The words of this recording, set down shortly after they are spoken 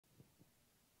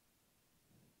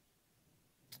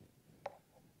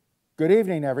Good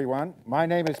evening, everyone. My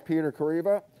name is Peter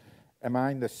Curator, and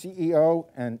I'm the CEO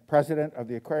and president of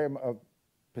the Aquarium of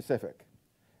Pacific.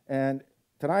 And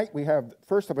tonight we have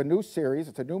first of a new series.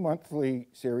 It's a new monthly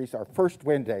series, our first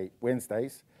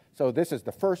Wednesdays. So this is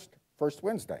the first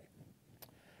Wednesday.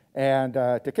 And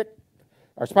to kick,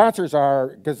 our sponsors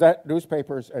are Gazette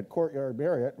newspapers at Courtyard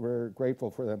Marriott. We're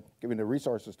grateful for them giving the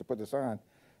resources to put this on.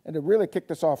 And to really kick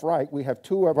this off right, we have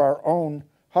two of our own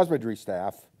husbandry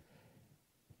staff,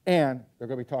 and they're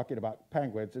going to be talking about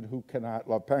penguins and who cannot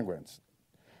love penguins.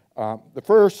 The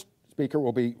first speaker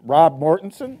will be Rob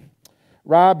Mortensen.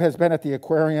 Rob has been at the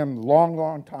aquarium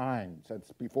long time,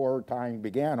 since before time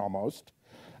began almost.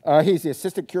 He's the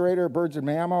assistant curator of birds and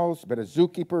mammals, been a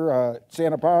zookeeper at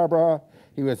Santa Barbara.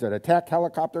 He was an attack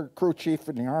helicopter crew chief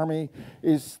in the Army.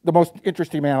 He's the most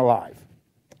interesting man alive.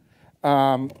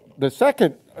 The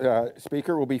second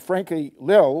speaker will be Frankie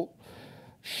Lill.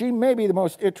 She may be the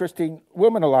most interesting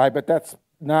woman alive, but that's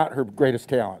not her greatest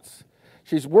talents.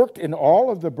 She's worked in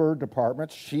all of the bird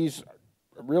departments. She's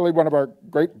really one of our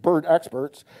great bird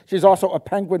experts. She's also a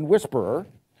penguin whisperer,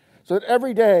 so that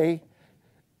every day,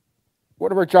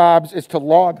 one of her jobs is to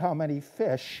log how many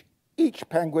fish each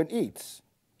penguin eats.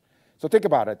 So think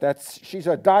about it. She's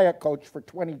a diet coach for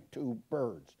 22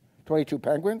 birds, 22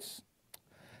 penguins.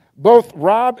 Both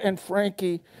Rob and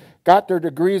Frankie got their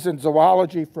degrees in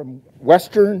zoology from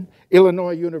Western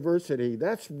Illinois University.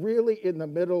 That's really in the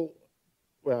middle,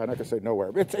 well, I'm not going to say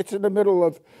nowhere. It's in the middle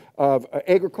of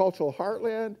agricultural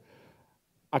heartland.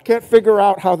 I can't figure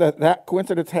out how that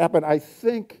coincidence happened. I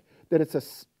think that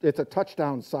it's a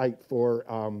touchdown site for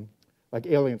like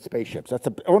alien spaceships. That's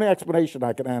the only explanation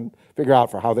I can figure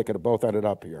out for how they could have both ended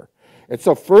up here. And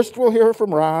so first we'll hear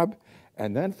from Rob,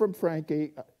 and then from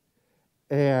Frankie.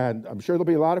 And I'm sure there'll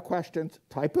be a lot of questions.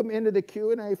 Type them into the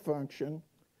Q&A function,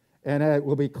 and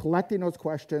we'll be collecting those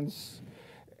questions.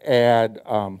 And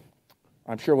I'm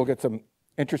sure we'll get some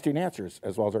interesting answers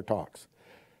as well as our talks.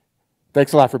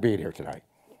 Thanks a lot for being here tonight.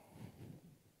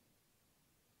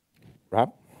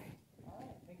 Rob? All right,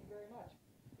 thank you very much.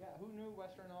 Yeah, who knew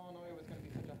Western Illinois was going to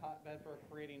be such a hotbed for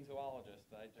creating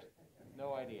zoologists? I just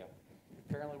no idea.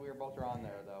 Apparently we were both wrong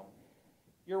there, though.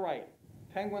 You're right.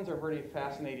 Penguins are very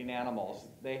fascinating animals.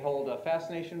 They hold a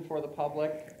fascination for the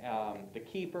public, the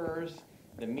keepers,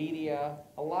 the media.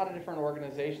 A lot of different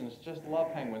organizations just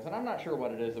love penguins. And I'm not sure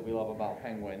what it is that we love about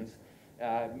penguins.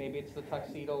 Maybe it's the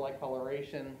tuxedo-like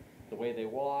coloration, the way they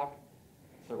walk,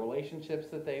 it's the relationships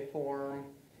that they form.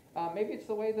 Maybe it's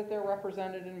the way that they're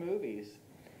represented in movies.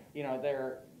 You know,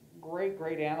 they're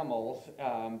great animals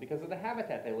because of the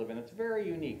habitat they live in. It's very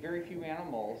unique. Very few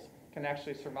animals can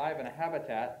actually survive in a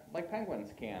habitat like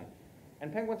penguins can. And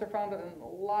penguins are found in a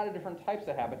lot of different types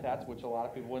of habitats, which a lot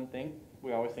of people wouldn't think.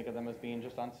 We always think of them as being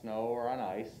just on snow or on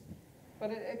ice.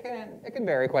 But it can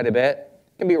vary quite a bit.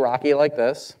 It can be rocky like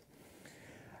this.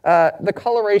 The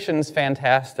coloration's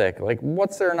fantastic. Like,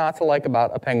 what's there not to like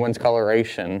about a penguin's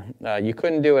coloration? You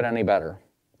couldn't do it any better.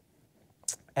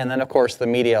 And then, of course, the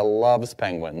media loves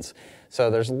penguins. So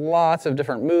there's lots of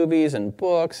different movies and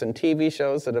books and TV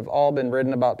shows that have all been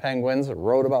written about penguins, or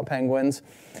wrote about penguins,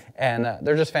 and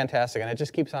they're just fantastic, and it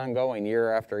just keeps on going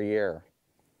year after year.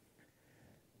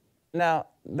 Now,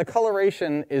 the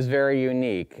coloration is very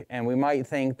unique, and we might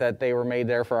think that they were made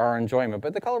there for our enjoyment,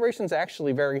 but the coloration is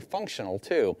actually very functional,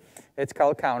 too. It's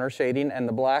called counter shading, and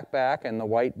the black back and the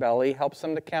white belly helps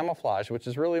them to camouflage, which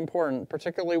is really important,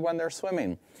 particularly when they're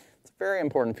swimming. It's a very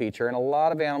important feature, and a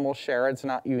lot of animals share it. It's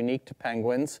not unique to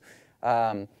penguins,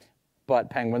 but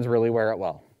penguins really wear it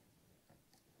well.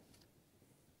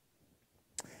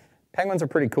 Penguins are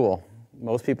pretty cool.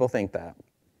 Most people think that.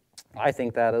 I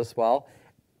think that as well.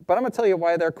 But I'm going to tell you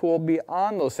why they're cool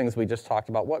beyond those things we just talked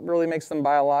about. What really makes them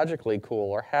biologically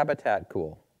cool or habitat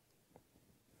cool?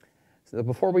 So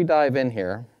before we dive in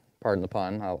here, pardon the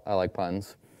pun, I like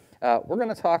puns, we're going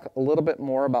to talk a little bit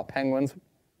more about penguins,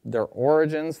 their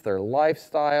origins, their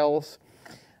lifestyles.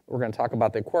 We're going to talk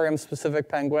about the aquarium-specific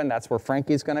penguin. That's where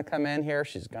Frankie's going to come in here.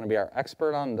 She's going to be our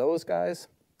expert on those guys.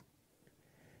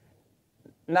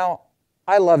 Now,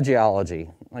 I love geology.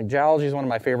 Like, geology is one of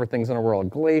my favorite things in the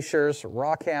world. Glaciers,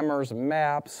 rock hammers,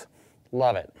 maps,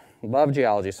 love it. Love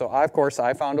geology. So, of course,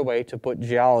 I found a way to put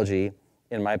geology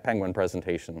in my penguin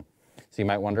presentation. So you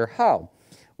might wonder how.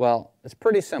 Well, it's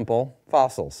pretty simple,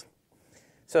 fossils.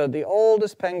 So the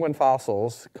oldest penguin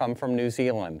fossils come from New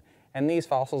Zealand, and these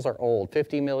fossils are old,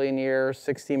 50 million years,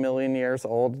 60 million years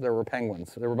old. There were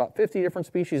penguins. There were about 50 different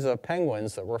species of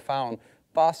penguins that were found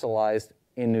fossilized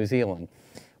in New Zealand.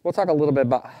 We'll talk a little bit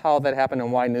about how that happened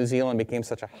and why New Zealand became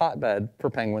such a hotbed for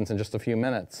penguins in just a few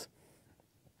minutes.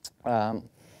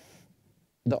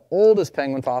 the oldest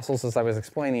penguin fossils, as I was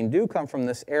explaining, do come from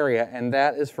this area, and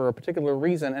that is for a particular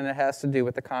reason, and it has to do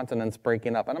with the continents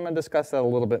breaking up. And I'm going to discuss that a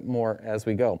little bit more as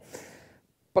we go.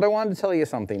 But I wanted to tell you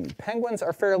something. Penguins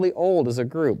are fairly old as a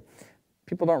group.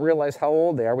 People don't realize how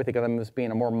old they are. We think of them as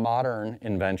being a more modern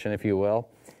invention, if you will.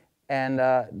 And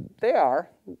they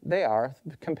are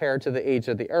compared to the age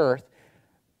of the Earth.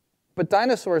 But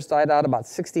dinosaurs died out about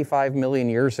 65 million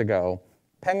years ago.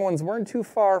 Penguins weren't too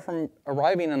far from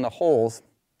arriving in the holes.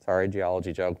 Sorry,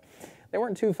 geology joke. They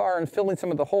weren't too far in filling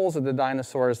some of the holes that the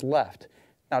dinosaurs left.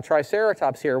 Now,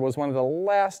 Triceratops here was one of the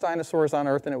last dinosaurs on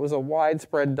Earth, and it was a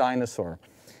widespread dinosaur.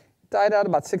 It died out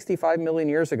about 65 million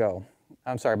years ago.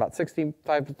 I'm sorry, about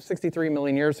 63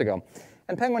 million years ago.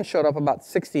 And penguins showed up about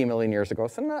 60 million years ago,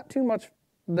 so not too much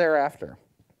thereafter.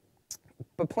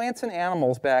 But plants and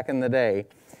animals back in the day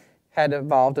had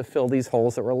evolved to fill these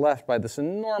holes that were left by this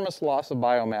enormous loss of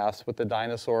biomass with the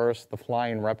dinosaurs, the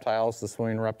flying reptiles, the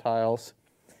swimming reptiles.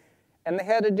 And they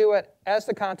had to do it as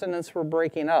the continents were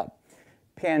breaking up.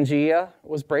 Pangea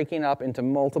was breaking up into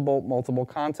multiple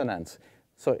continents.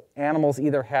 So animals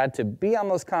either had to be on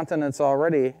those continents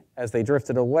already as they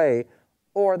drifted away,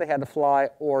 or they had to fly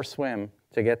or swim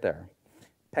to get there.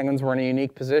 Penguins were in a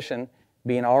unique position,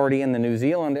 being already in the New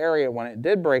Zealand area when it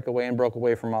did break away and broke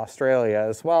away from Australia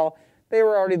as well. They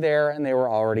were already there and they were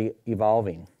already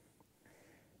evolving.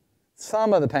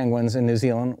 Some of the penguins in New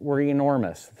Zealand were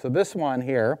enormous. So this one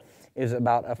here is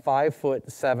about a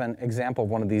 5'7" example of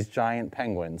one of these giant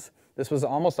penguins. This was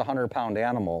almost a 100-pound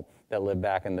animal that lived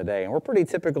back in the day. And we're pretty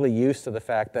typically used to the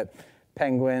fact that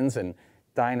penguins and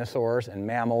dinosaurs and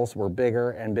mammals were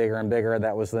bigger and bigger and bigger.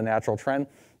 That was the natural trend.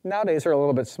 Nowadays they're a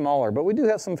little bit smaller, but we do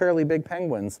have some fairly big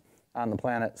penguins on the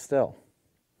planet still.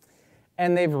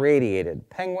 And they've radiated.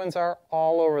 Penguins are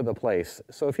all over the place.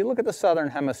 So if you look at the southern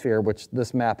hemisphere, which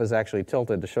this map is actually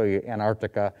tilted to show you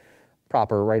Antarctica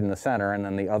proper right in the center, and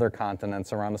then the other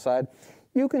continents around the side,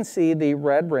 you can see the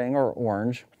red ring or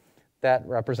orange that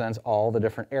represents all the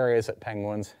different areas that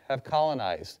penguins have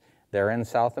colonized. They're in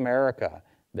South America.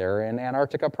 They're in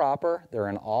Antarctica proper. They're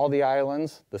in all the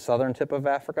islands, the southern tip of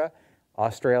Africa,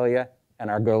 Australia, and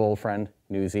our good old friend,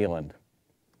 New Zealand.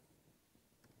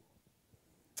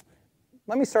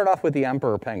 Let me start off with the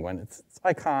emperor penguin. It's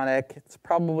iconic. It's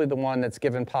probably the one that's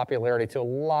given popularity to a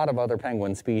lot of other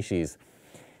penguin species.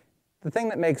 The thing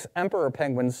that makes emperor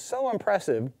penguins so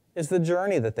impressive is the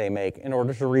journey that they make in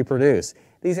order to reproduce.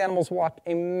 These animals walk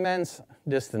immense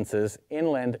distances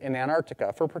inland in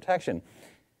Antarctica for protection.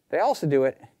 They also do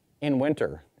it in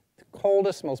winter, the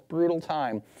coldest, most brutal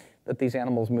time that these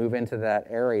animals move into that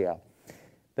area.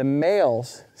 The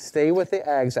males stay with the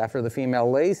eggs after the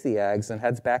female lays the eggs and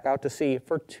heads back out to sea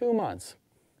for 2 months.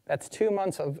 That's 2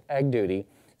 months of egg duty,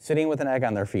 sitting with an egg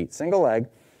on their feet, single egg,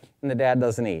 and the dad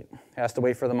doesn't eat. Has to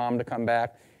wait for the mom to come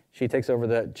back. She takes over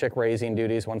the chick raising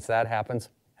duties once that happens,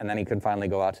 and then he can finally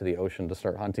go out to the ocean to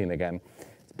start hunting again.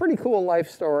 It's a pretty cool life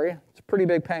story. It's a pretty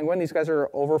big penguin. These guys are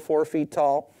over 4 feet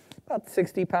tall, about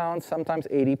 60 pounds, sometimes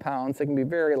 80 pounds. They can be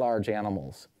very large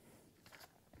animals.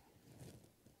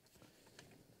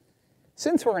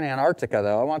 Since we're in Antarctica,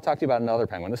 though, I want to talk to you about another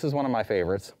penguin. This is one of my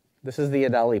favorites. This is the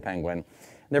Adelie penguin.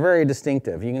 They're very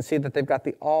distinctive. You can see that they've got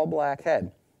the all-black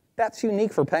head. That's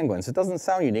unique for penguins. It doesn't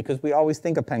sound unique because we always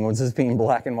think of penguins as being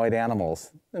black and white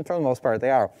animals. And for the most part, they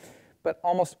are. But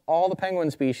almost all the penguin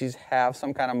species have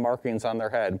some kind of markings on their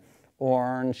head.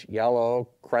 Orange, yellow,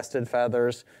 crested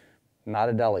feathers. Not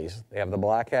Adelies. They have the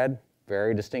black head,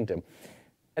 very distinctive.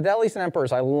 Adelies and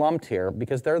emperors I lumped here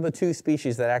because they're the two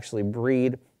species that actually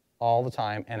breed all the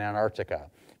time in Antarctica.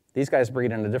 These guys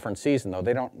breed in a different season, though.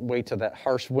 They don't wait till that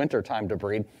harsh winter time to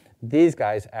breed. These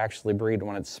guys actually breed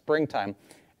when it's springtime.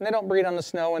 And they don't breed on the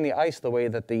snow and the ice the way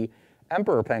that the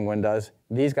emperor penguin does.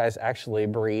 These guys actually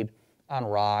breed on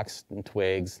rocks and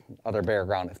twigs, other bare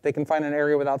ground. If they can find an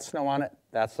area without snow on it,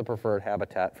 that's the preferred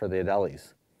habitat for the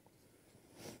Adelies.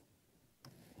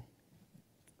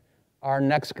 Our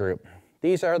next group,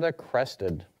 these are the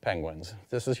crested penguins.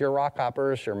 This is your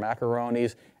rockhoppers, your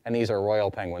macaronis, and these are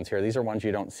royal penguins here. These are ones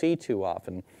you don't see too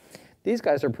often. These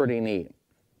guys are pretty neat.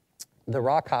 The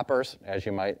rockhoppers, as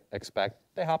you might expect,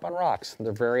 they hop on rocks.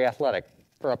 They're very athletic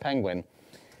for a penguin.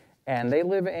 And they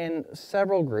live in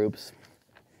several groups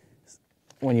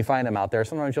when you find them out there.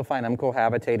 Sometimes you'll find them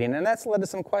cohabitating, and that's led to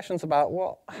some questions about,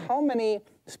 well, how many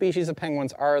species of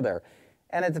penguins are there?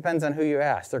 And it depends on who you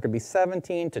ask. There could be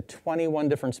 17 to 21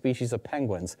 different species of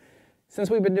penguins. Since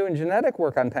we've been doing genetic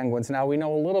work on penguins now, we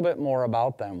know a little bit more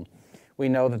about them. We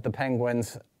know that the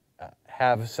penguins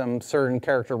have some certain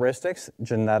characteristics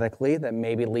genetically that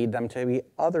maybe lead them to be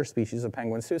other species of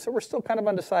penguins too, so we're still kind of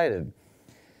undecided.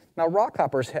 Now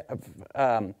rockhoppers,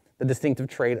 the distinctive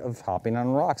trait of hopping on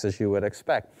rocks, as you would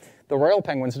expect. The royal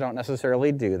penguins don't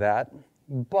necessarily do that,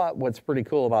 but what's pretty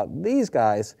cool about these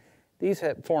guys, these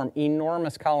form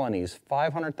enormous colonies.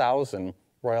 500,000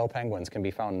 royal penguins can be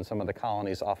found in some of the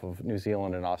colonies off of New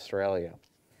Zealand and Australia.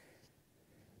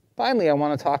 Finally, I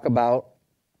want to talk about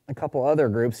a couple other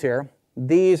groups here.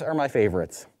 These are my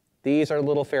favorites. These are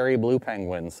little fairy blue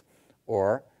penguins,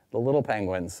 or the little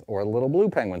penguins, or little blue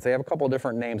penguins. They have a couple of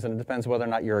different names, and it depends whether or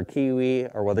not you're a kiwi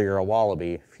or whether you're a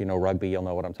wallaby. If you know rugby, you'll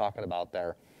know what I'm talking about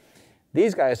there.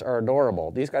 These guys are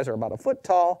adorable. These guys are about a foot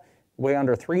tall, weigh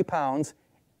under 3 pounds,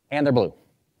 and they're blue.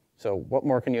 So what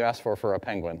more can you ask for a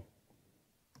penguin?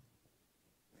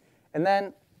 And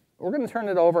then we're going to turn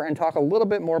it over and talk a little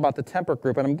bit more about the temperate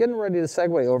group, and I'm getting ready to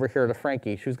segue over here to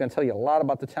Frankie. She's going to tell you a lot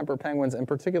about the temperate penguins, and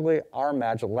particularly our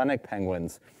Magellanic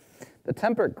penguins. The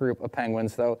temperate group of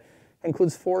penguins, though,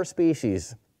 includes 4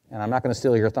 species, and I'm not going to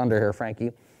steal your thunder here,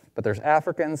 Frankie, but there's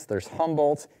Africans, there's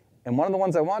Humboldts, and one of the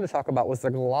ones I wanted to talk about was the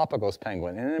Galapagos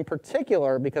penguin, and in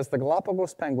particular because the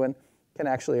Galapagos penguin can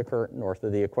actually occur north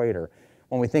of the equator.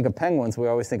 When we think of penguins, we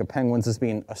always think of penguins as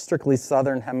being a strictly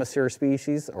southern hemisphere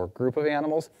species or group of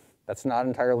animals. That's not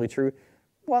entirely true.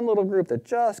 One little group that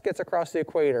just gets across the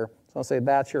equator, so I'll say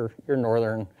that's your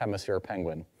northern hemisphere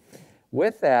penguin.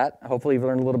 With that, hopefully you've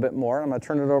learned a little bit more. I'm going to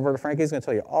turn it over to Frankie. He's going to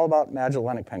tell you all about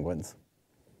Magellanic penguins.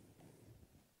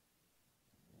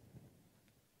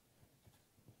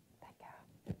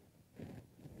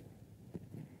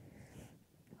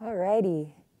 All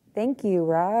righty. Thank you,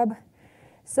 Rob.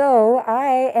 So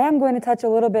I am going to touch a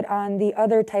little bit on the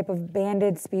other type of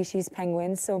banded species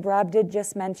penguins. So Rob did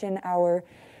just mention our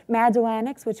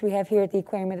Magellanics, which we have here at the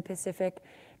Aquarium of the Pacific.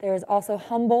 There's also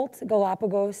Humboldt,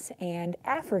 Galapagos, and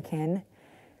African.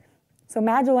 So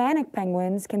Magellanic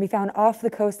penguins can be found off the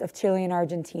coast of Chile and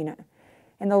Argentina.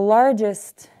 And the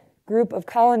largest group of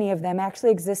colony of them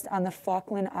actually exist on the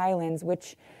Falkland Islands,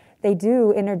 which they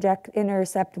do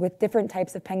intercept with different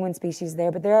types of penguin species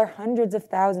there, but there are hundreds of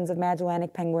thousands of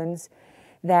Magellanic penguins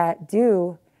that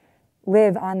do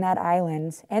live on that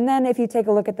island. And then if you take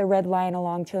a look at the red line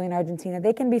along Chile and Argentina,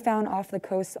 they can be found off the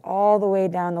coast all the way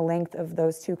down the length of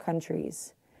those 2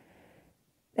 countries.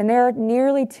 And there are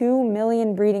nearly 2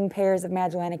 million breeding pairs of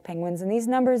Magellanic penguins, and these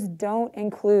numbers don't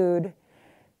include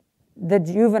the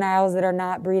juveniles that are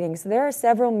not breeding. So there are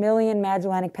several million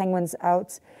Magellanic penguins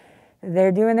out.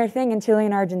 They're doing their thing in Chile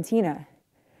and Argentina.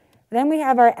 Then we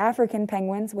have our African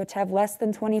penguins, which have less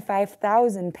than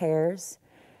 25,000 pairs,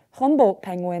 Humboldt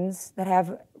penguins that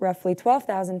have roughly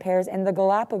 12,000 pairs, and the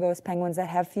Galapagos penguins that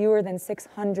have fewer than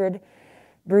 600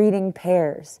 breeding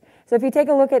pairs. So if you take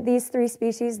a look at these 3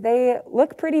 species, they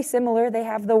look pretty similar. They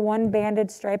have the one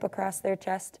banded stripe across their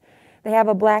chest. They have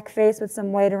a black face with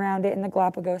some white around it, and the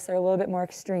Galapagos are a little bit more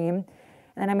extreme.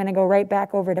 And I'm going to go right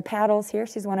back over to Paddles here.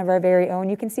 She's one of our very own.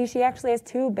 You can see she actually has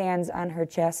 2 bands on her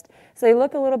chest. So they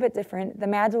look a little bit different. The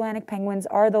Magellanic penguins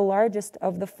are the largest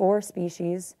of the 4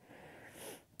 species,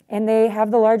 and they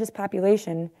have the largest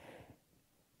population.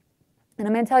 And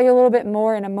I'm going to tell you a little bit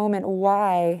more in a moment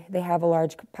why they have a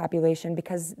large population,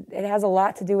 because it has a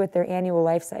lot to do with their annual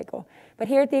life cycle. But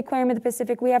here at the Aquarium of the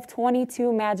Pacific, we have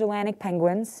 22 Magellanic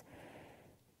penguins.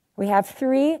 We have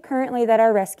 3 currently that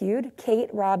are rescued, Kate,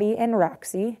 Robbie, and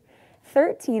Roxy.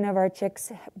 13 of our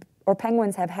chicks or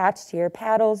penguins have hatched here,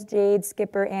 Paddles, Jade,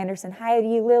 Skipper, Anderson,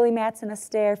 Heidi, Lily, Matson,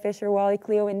 Astaire, Fisher, Wally,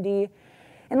 Cleo, and Dee,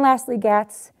 and lastly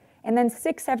Gats. And then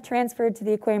 6 have transferred to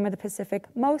the Aquarium of the Pacific.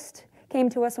 Most came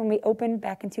to us when we opened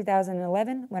back in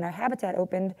 2011, when our habitat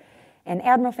opened, and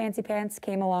Admiral Fancy Pants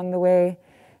came along the way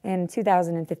in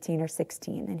 2015 or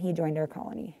 16, and he joined our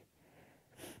colony.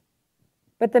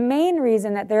 But the main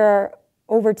reason that there are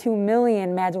over 2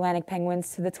 million Magellanic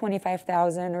penguins to the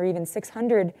 25,000 or even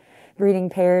 600 breeding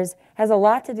pairs has a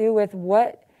lot to do with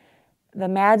what the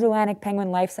Magellanic penguin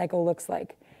life cycle looks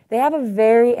like. They have a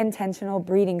very intentional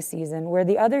breeding season where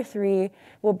the other 3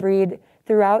 will breed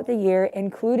throughout the year,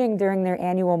 including during their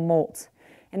annual molt.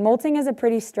 And molting is a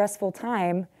pretty stressful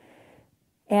time,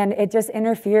 and it just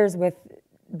interferes with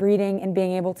breeding and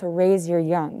being able to raise your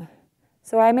young.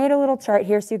 So I made a little chart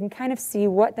here so you can kind of see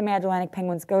what the Magellanic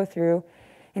penguins go through.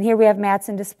 And here we have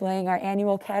Matson displaying our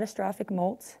annual catastrophic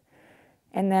molt.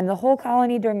 And then the whole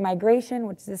colony during migration,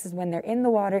 which this is when they're in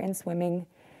the water and swimming.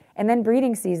 And then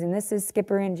breeding season. This is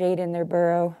Skipper and Jade in their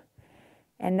burrow.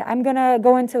 And I'm going to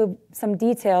go into some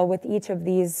detail with each of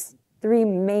these 3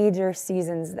 major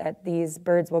seasons that these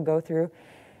birds will go through.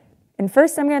 And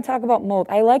first I'm going to talk about molt.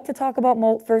 I like to talk about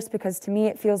molt first because to me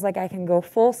it feels like I can go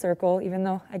full circle, even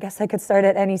though I guess I could start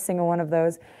at any single one of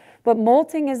those. But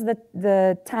molting is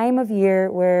the time of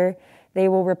year where they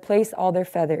will replace all their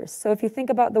feathers. So if you think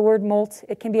about the word molt,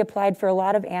 it can be applied for a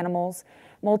lot of animals.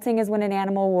 Molting is when an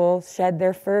animal will shed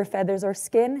their fur, feathers, or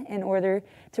skin in order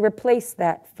to replace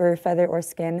that fur, feather, or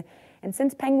skin. And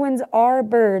since penguins are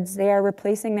birds, they are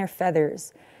replacing their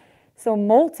feathers. So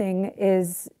molting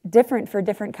is different for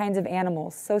different kinds of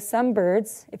animals. So some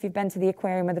birds, if you've been to the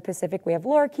Aquarium of the Pacific, we have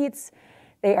lorikeets.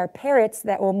 They are parrots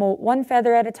that will molt one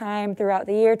feather at a time throughout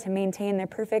the year to maintain their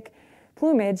perfect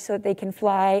plumage so that they can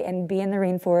fly and be in the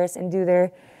rainforest and do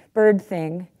their bird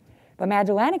thing. But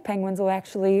Magellanic penguins will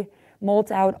actually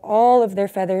molt out all of their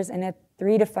feathers in a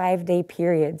 3 to 5 day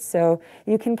period. So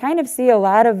you can kind of see a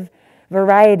lot of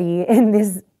variety in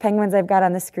these penguins I've got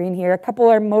on the screen here. A couple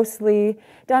are mostly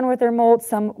done with their molt.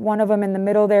 One of them in the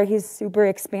middle there, he's super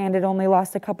expanded, only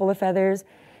lost a couple of feathers.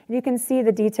 You can see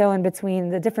the detail in between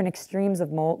the different extremes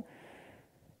of molt.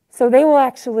 So they will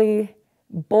actually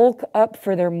bulk up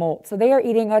for their molt. So they are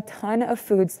eating a ton of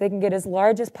food so they can get as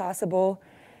large as possible,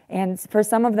 and for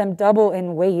some of them double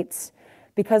in weight,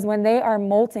 because when they are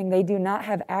molting, they do not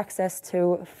have access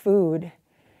to food.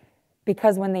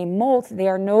 Because when they molt, they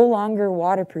are no longer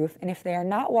waterproof. And if they are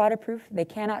not waterproof, they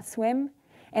cannot swim,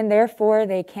 and therefore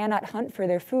they cannot hunt for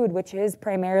their food, which is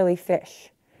primarily fish.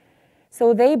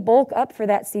 So they bulk up for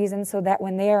that season so that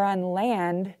when they are on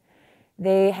land,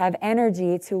 they have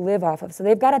energy to live off of. So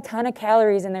they've got a ton of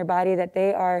calories in their body that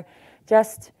they are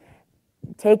just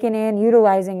taking in,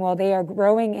 utilizing while they are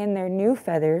growing in their new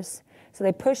feathers. So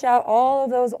they push out all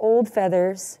of those old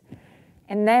feathers,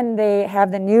 and then they have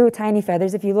the new tiny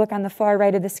feathers. If you look on the far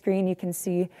right of the screen, you can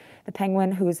see the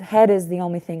penguin whose head is the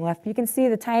only thing left. You can see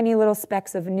the tiny little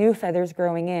specks of new feathers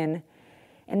growing in,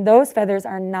 and those feathers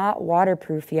are not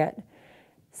waterproof yet.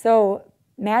 So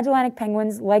Magellanic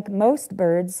penguins, like most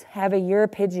birds, have a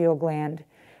uropygial gland,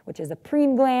 which is a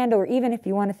preen gland, or even if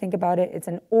you want to think about it, it's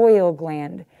an oil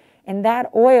gland. And that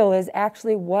oil is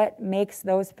actually what makes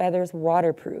those feathers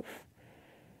waterproof.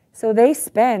 So they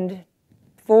spend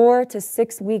 4 to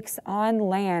 6 weeks on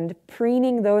land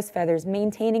preening those feathers,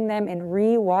 maintaining them and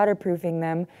re-waterproofing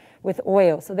them with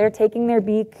oil. So they're taking their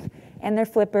beak and their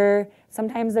flipper,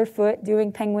 sometimes their foot,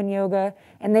 doing penguin yoga,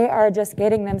 and they are just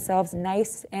getting themselves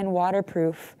nice and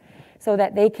waterproof so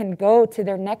that they can go to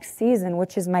their next season,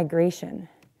 which is migration.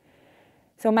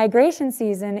 So migration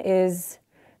season is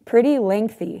pretty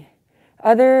lengthy.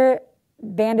 Other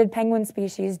banded penguin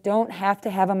species don't have to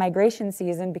have a migration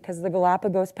season because the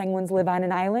Galapagos penguins live on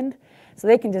an island, so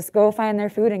they can just go find their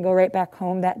food and go right back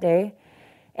home that day.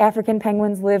 African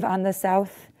penguins live on the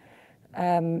south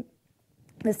end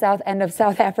of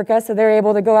South Africa, so they're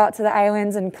able to go out to the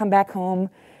islands and come back home.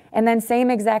 And then same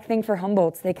exact thing for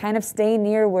Humboldts. They kind of stay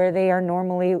near where they are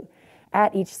normally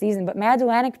at each season. But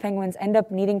Magellanic penguins end up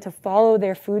needing to follow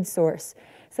their food source.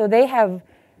 So they have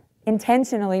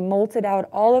intentionally molted out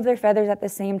all of their feathers at the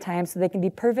same time so they can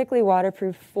be perfectly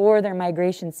waterproof for their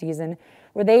migration season,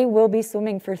 where they will be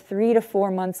swimming for 3 to 4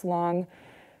 months long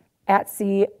at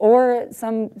sea, or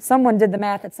someone did the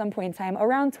math at some point in time,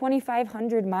 around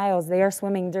 2,500 miles they are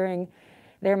swimming during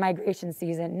their migration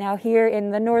season. Now here in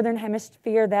the northern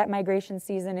hemisphere, that migration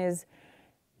season is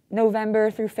November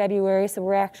through February, so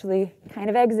we're actually kind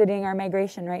of exiting our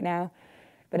migration right now.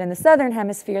 But in the southern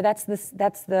hemisphere, that's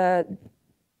the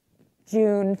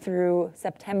June through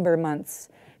September months,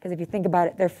 because if you think about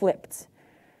it, they're flipped.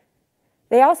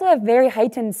 They also have very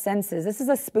heightened senses. This is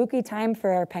a spooky time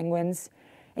for our penguins,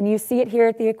 and you see it here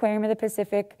at the Aquarium of the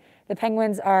Pacific. The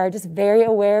penguins are just very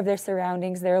aware of their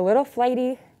surroundings. They're a little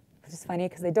flighty, which is funny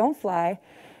because they don't fly,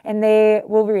 and they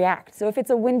will react. So if it's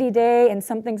a windy day and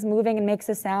something's moving and makes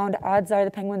a sound, odds are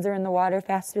the penguins are in the water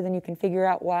faster than you can figure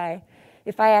out why.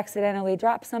 If I accidentally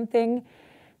drop something,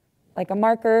 like a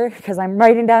marker, because I'm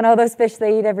writing down all those fish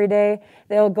they eat every day,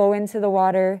 they'll go into the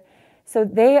water. So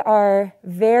they are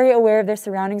very aware of their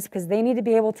surroundings because they need to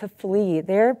be able to flee.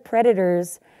 Their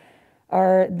predators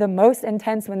are the most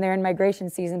intense when they're in migration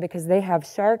season because they have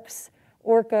sharks,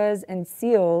 orcas, and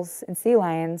seals and sea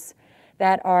lions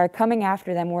that are coming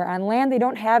after them, where on land they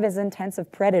don't have as intense of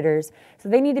predators. So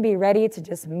they need to be ready to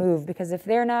just move, because if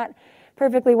they're not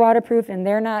perfectly waterproof and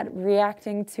they're not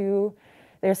reacting to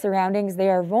their surroundings, they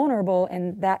are vulnerable,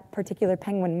 and that particular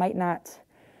penguin might not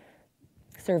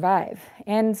survive.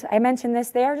 And I mentioned this,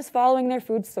 they are just following their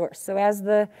food source. So as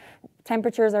the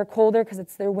temperatures are colder, because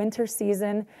it's their winter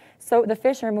season, so the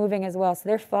fish are moving as well, so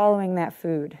they're following that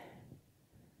food.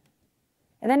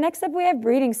 And then next up we have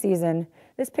breeding season.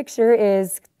 This picture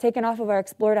is taken off of our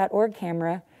explore.org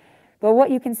camera, but what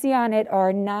you can see on it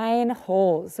are 9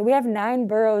 holes. So we have 9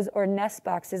 burrows or nest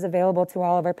boxes available to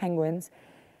all of our penguins.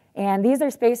 And these are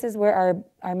spaces where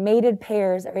our mated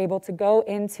pairs are able to go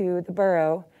into the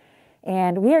burrow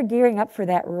And we are gearing up for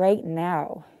that right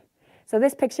now. So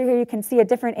this picture here, you can see a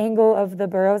different angle of the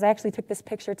burrows. I actually took this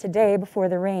picture today before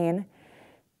the rain.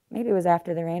 Maybe it was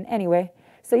after the rain. Anyway,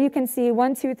 so you can see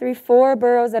 1, 2, 3, 4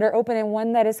 burrows that are open and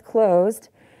 1 that is closed.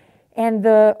 And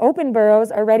the open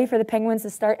burrows are ready for the penguins to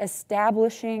start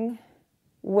establishing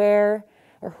where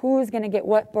or who's going to get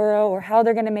what burrow or how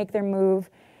they're going to make their move.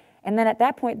 And then at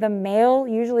that point, the male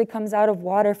usually comes out of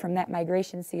water from that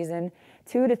migration season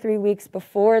 2 to 3 weeks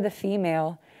before the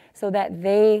female so that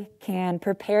they can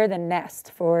prepare the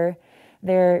nest for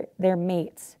their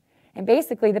mates. And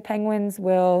basically, the penguins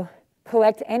will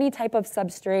collect any type of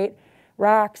substrate,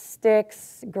 rocks,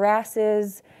 sticks,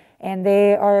 grasses, and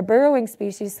they are a burrowing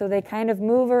species, so they kind of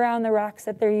move around the rocks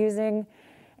that they're using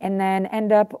and then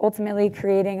end up ultimately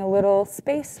creating a little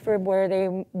space for where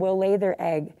they will lay their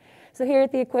egg. So here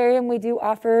at the aquarium, we do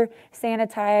offer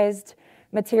sanitized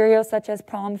materials such as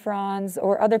palm fronds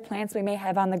or other plants we may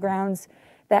have on the grounds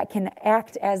that can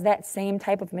act as that same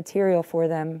type of material for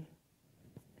them.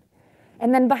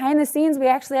 And then behind the scenes, we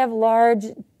actually have large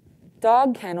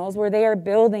dog kennels where they are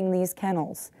building these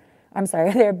kennels.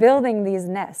 They're building these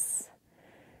nests.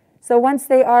 So once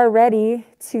they are ready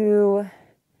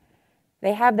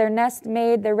they have their nest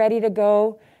made, they're ready to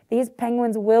go, these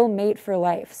penguins will mate for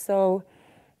life. So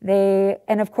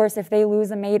and of course, if they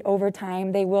lose a mate over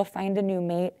time, they will find a new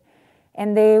mate,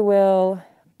 and they will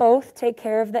both take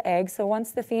care of the egg. So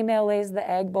once the female lays the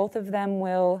egg, both of them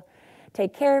will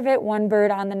take care of it, one bird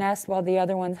on the nest while the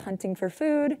other one's hunting for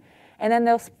food, and then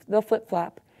they'll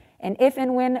flip-flop. And if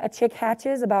and when a chick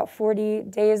hatches about 40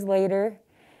 days later,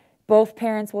 both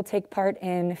parents will take part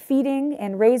in feeding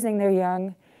and raising their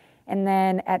young. And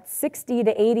then at 60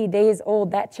 to 80 days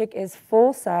old, that chick is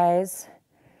full size,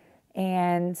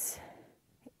 and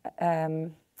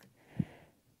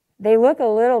they look a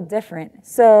little different.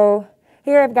 So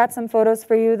here I've got some photos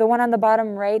for you. The one on the bottom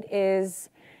right is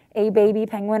a baby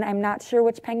penguin. I'm not sure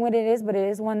which penguin it is, but it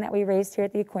is one that we raised here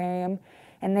at the aquarium.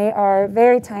 And they are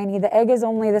very tiny. The egg is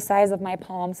only the size of my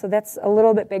palm, so that's a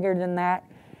little bit bigger than that.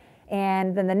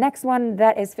 And then the next one,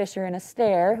 that is Fisher and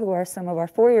Astaire, who are some of our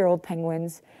 4-year-old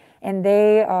penguins. And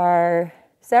they are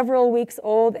several weeks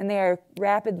old, and they are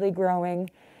rapidly growing.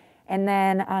 And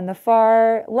then on the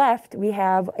far left, we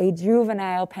have a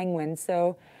juvenile penguin.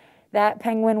 So that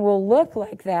penguin will look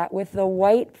like that with the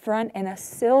white front and a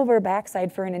silver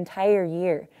backside for an entire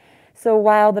year. So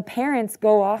while the parents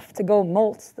go off to go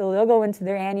molt, they'll go into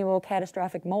their annual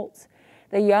catastrophic molts,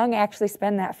 the young actually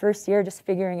spend that first year just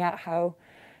figuring out how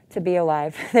to be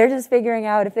alive. They're just figuring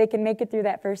out if they can make it through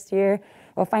that first year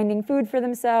while finding food for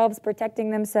themselves,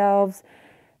 protecting themselves,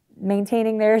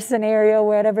 maintaining their scenario,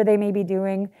 whatever they may be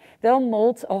doing. They'll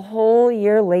molt a whole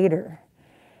year later.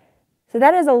 So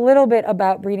that is a little bit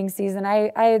about breeding season.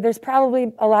 There's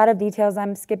probably a lot of details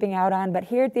I'm skipping out on, but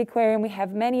here at the aquarium we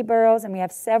have many burrows and we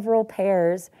have several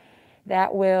pairs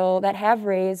that have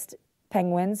raised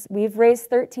penguins. We've raised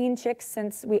 13 chicks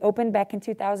since we opened back in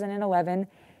 2011,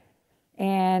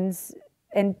 and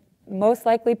most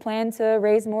likely plan to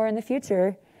raise more in the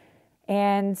future.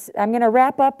 And I'm going to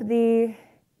wrap up the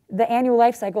annual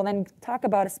life cycle and then talk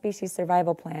about a species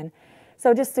survival plan.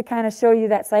 So just to kind of show you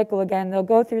that cycle again, they'll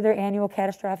go through their annual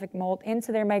catastrophic molt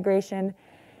into their migration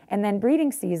and then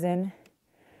breeding season.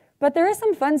 But there is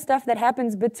some fun stuff that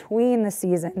happens between the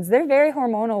seasons. They're very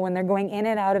hormonal when they're going in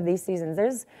and out of these seasons.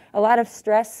 There's a lot of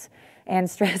stress and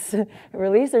stress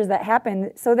releasers that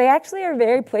happen. So they actually are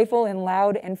very playful and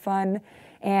loud and fun.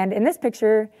 And in this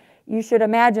picture, you should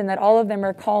imagine that all of them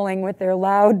are calling with their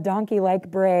loud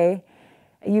donkey-like bray.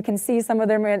 You can see some of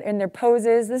them in their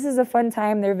poses. This is a fun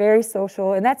time. They're very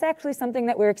social. And that's actually something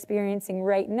that we're experiencing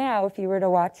right now if you were to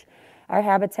watch our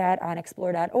habitat on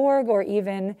explore.org or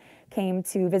even came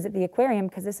to visit the aquarium,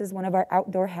 because this is one of our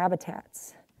outdoor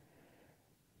habitats.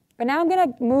 But now I'm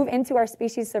going to move into our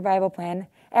species survival plan.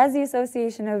 As the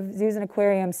Association of Zoos and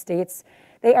Aquariums states,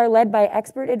 they are led by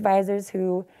expert advisors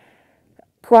who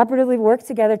cooperatively work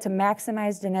together to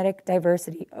maximize genetic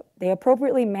diversity. They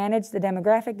appropriately manage the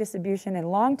demographic distribution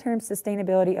and long-term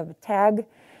sustainability of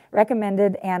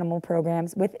tag-recommended animal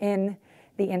programs within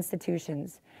the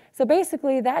institutions. So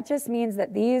basically, that just means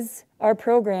that these are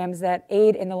programs that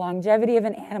aid in the longevity of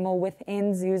an animal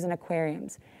within zoos and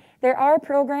aquariums. There are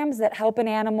programs that help an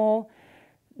animal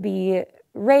be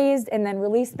raised and then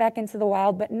released back into the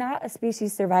wild, but not a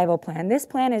species survival plan. This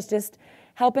plan is just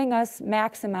helping us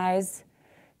maximize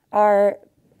our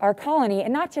colony,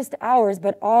 and not just ours,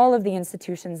 but all of the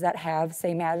institutions that have,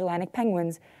 say, Magellanic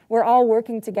penguins. We're all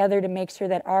working together to make sure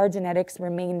that our genetics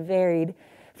remain varied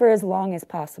for as long as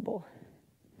possible.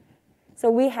 So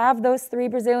we have those 3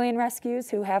 Brazilian rescues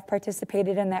who have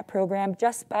participated in that program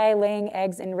just by laying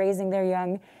eggs and raising their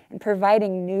young and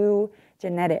providing new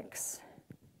genetics.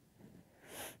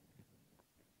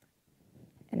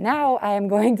 And now I am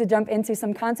going to jump into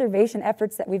some conservation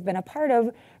efforts that we've been a part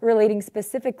of relating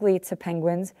specifically to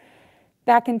penguins.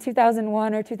 Back in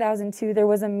 2001 or 2002, there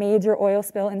was a major oil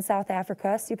spill in South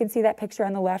Africa. So you can see that picture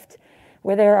on the left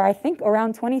where there are, I think,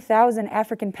 around 20,000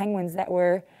 African penguins that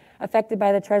were affected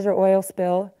by the treasure oil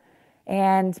spill.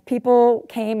 And people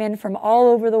came in from all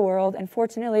over the world. And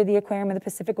fortunately, the Aquarium of the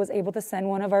Pacific was able to send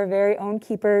one of our very own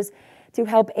keepers to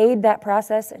help aid that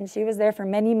process. And she was there for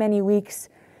many, many weeks,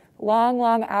 long,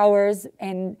 long hours.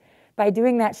 And by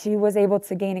doing that, she was able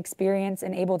to gain experience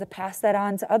and able to pass that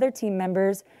on to other team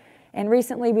members. And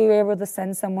recently, we were able to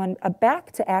send someone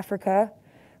back to Africa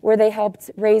where they helped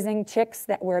raising chicks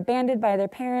that were abandoned by their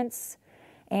parents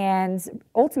and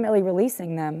ultimately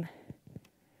releasing them.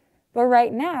 But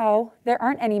right now, there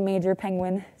aren't any major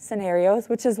penguin scenarios,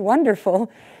 which is wonderful,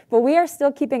 but we are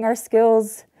still keeping our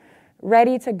skills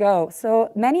ready to go.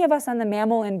 So many of us on the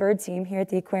mammal and bird team here at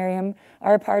the aquarium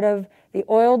are a part of the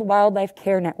Oiled Wildlife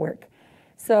Care Network.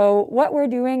 So what we're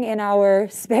doing in our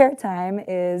spare time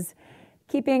is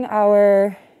keeping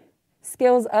our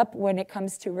skills up when it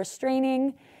comes to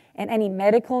restraining and any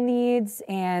medical needs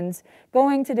and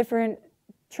going to different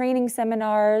training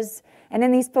seminars. And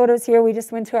in these photos here, we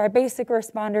just went to our basic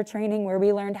responder training where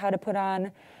we learned how to put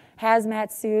on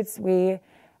hazmat suits. We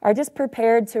are just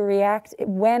prepared to react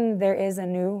when there is a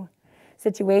new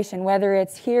situation, whether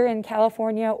it's here in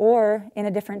California or in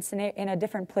a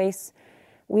different place.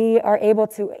 We are able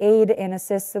to aid and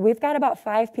assist. So we've got about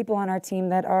 5 people on our team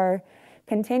that are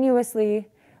continuously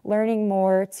learning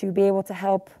more to be able to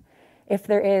help if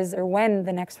there is or when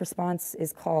the next response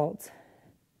is called.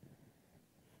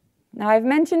 Now, I've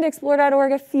mentioned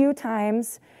explore.org a few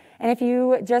times, and if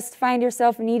you just find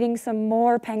yourself needing some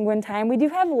more penguin time, we do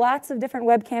have lots of different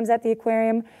webcams at the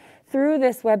aquarium through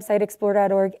this website,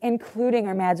 explore.org, including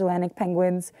our Magellanic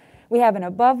penguins. We have an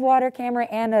above-water camera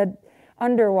and an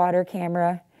underwater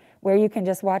camera where you can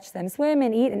just watch them swim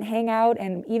and eat and hang out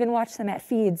and even watch them at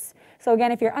feeds. So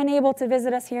again, if you're unable to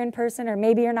visit us here in person or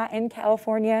maybe you're not in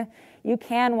California, you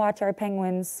can watch our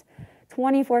penguins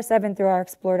 24/7 through our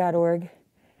explore.org.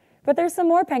 But there's some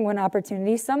more penguin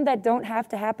opportunities, some that don't have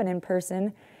to happen in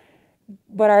person,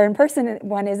 but our in-person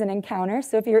one is an encounter.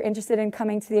 So if you're interested in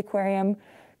coming to the aquarium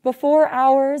before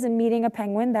hours and meeting a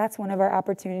penguin, that's one of our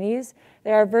opportunities.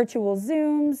 There are virtual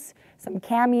Zooms, some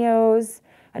cameos,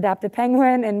 Adopt a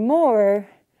Penguin, and more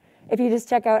if you just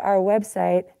check out our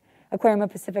website,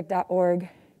 aquariumofpacific.org.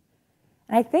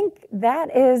 And I think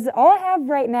that is all I have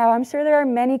right now. I'm sure there are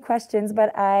many questions,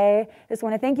 but I just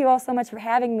want to thank you all so much for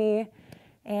having me.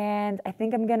 And I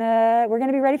think we're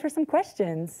gonna be ready for some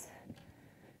questions.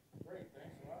 Great,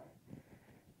 thanks a lot.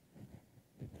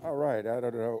 All right, I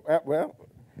don't know.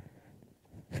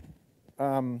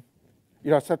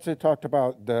 Since you talked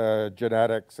about the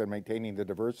genetics and maintaining the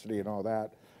diversity and all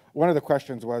that, one of the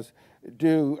questions was,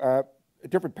 do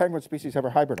different penguin species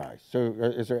ever hybridize? So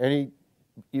is there any,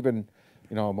 even,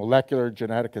 molecular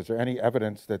genetic, is there any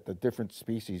evidence that the different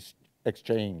species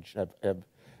exchange have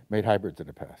made hybrids in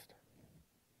the past?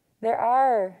 There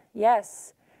are,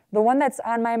 yes. The one that's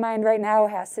on my mind right now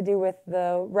has to do with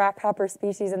the rockhopper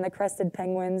species and the crested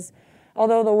penguins.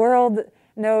 Although the world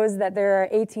knows that there are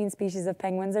 18 species of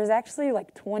penguins, there's actually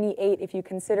like 28 if you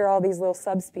consider all these little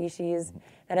subspecies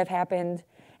that have happened.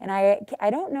 And I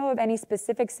don't know of any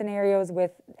specific scenarios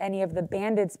with any of the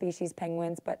banded species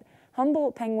penguins, but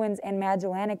Humboldt penguins and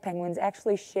Magellanic penguins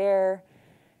actually share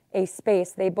a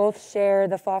space. They both share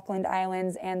the Falkland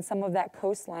Islands and some of that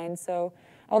coastline. So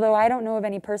although I don't know of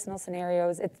any personal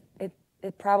scenarios, it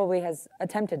probably has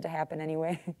attempted to happen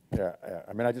anyway. Yeah,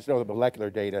 I mean, I just know the molecular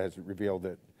data has revealed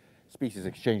that species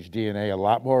exchange DNA a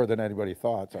lot more than anybody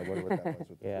thought, so I wonder what that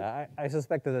was. Yeah, I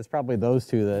suspect that it's probably those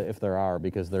two, that if there are,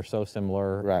 because they're so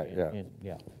similar. Right, yeah.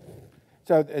 Yeah.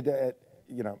 So,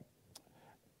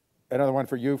 another one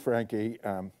for you, Frankie,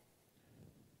 and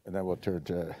then we'll turn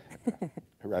to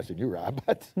harassing you, Rob,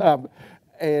 but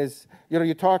is,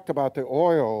 you talked about the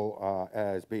oil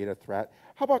as being a threat.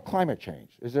 How about climate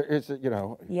change? Is it,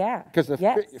 Yeah. Because the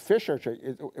yes. fish are,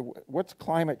 what's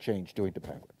climate change doing to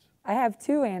penguins? I have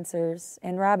 2 answers,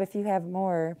 and Rob, if you have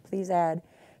more, please add.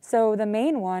 So the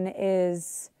main one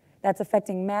that's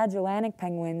affecting Magellanic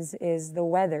penguins is the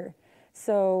weather.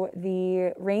 So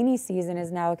the rainy season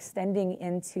is now extending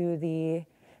into the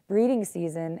breeding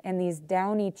season, and these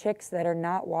downy chicks that are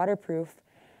not waterproof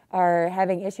are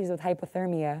having issues with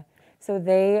hypothermia. So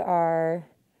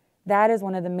that is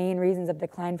one of the main reasons of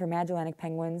decline for Magellanic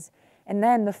penguins. And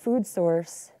then the food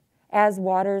source, as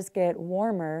waters get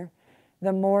warmer,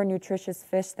 the more nutritious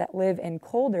fish that live in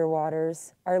colder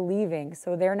waters are leaving.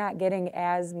 So they're not getting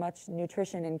as much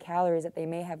nutrition and calories that they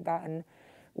may have gotten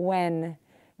when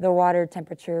the water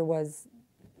temperature was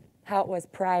how it was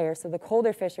prior. So the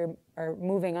colder fish are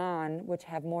moving on, which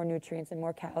have more nutrients and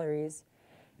more calories.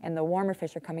 And the warmer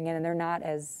fish are coming in and they're not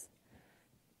as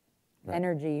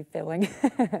energy filling.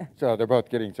 So they're both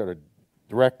getting sort of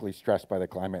directly stressed by the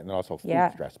climate and also food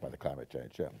Yeah. stressed by the climate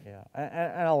change. Yeah. Yeah,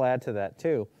 and I'll add to that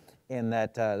too, in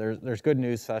that there's good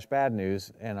news / bad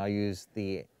news, and I'll use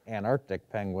the Antarctic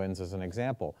penguins as an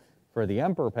example. For the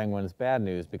emperor penguins, bad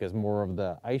news, because more of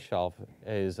the ice shelf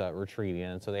is retreating,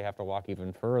 and so they have to walk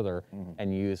even further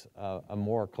and use a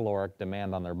more caloric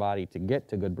demand on their body to get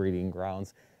to good breeding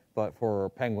grounds. But for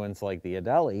penguins like the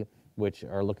Adelie, which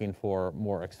are looking for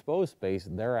more exposed space,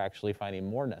 they're actually finding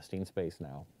more nesting space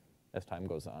now as time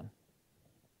goes on.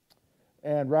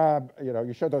 And Rob,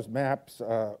 you showed those maps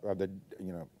of the,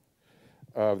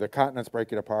 of the continents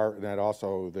breaking apart, and then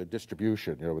also the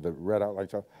distribution, with the red outline.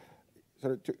 So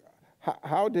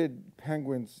how did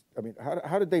penguins? I mean,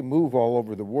 how did they move all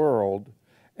over the world?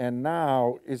 And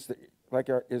now is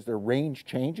their range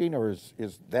changing, or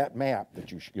is that map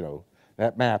that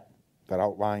that map that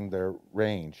outlined their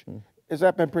range, has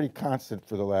that been pretty constant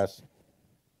for the last,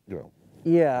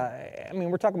 Yeah, I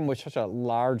mean, we're talking with such a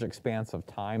large expanse of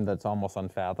time that's almost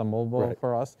unfathomable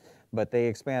for us, but they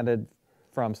expanded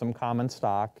from some common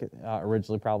stock,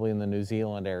 originally probably in the New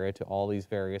Zealand area, to all these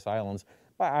various islands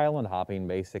by island hopping,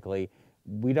 basically.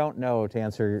 We don't know, to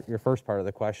answer your first part of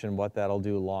the question, what that'll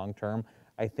do long term.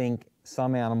 I think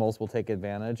some animals will take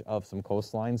advantage of some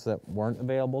coastlines that weren't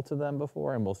available to them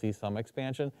before, and we'll see some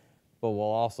expansion, but we'll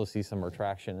also see some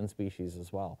retraction in species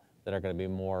as well that are going to be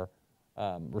more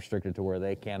restricted to where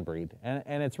they can breed.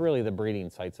 And it's really the breeding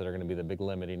sites that are going to be the big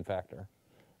limiting factor.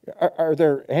 Are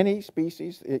there any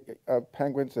species of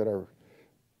penguins that are,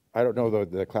 I don't know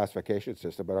the classification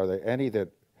system, but are there any that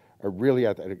are really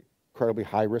at an incredibly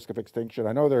high risk of extinction?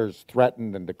 I know there's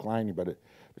threatened and declining, but you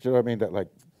know what I mean, that like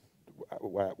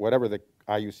whatever the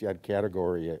IUCN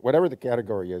category, whatever the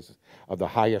category is of the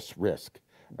highest risk,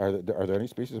 are there any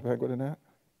species of penguin in that?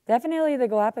 Definitely the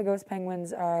Galapagos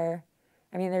penguins are,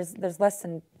 I mean, there's less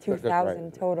than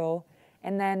 2,000 total.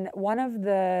 And then one of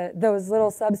those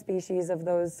little subspecies of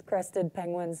those crested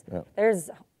penguins, there's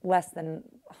less than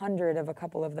 100 of a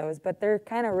couple of those, but they're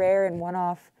kind of rare and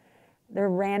one-off. They're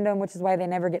random, which is why they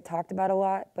never get talked about a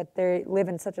lot, but they live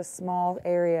in such a small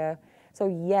area. So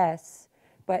yes,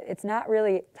 but it's not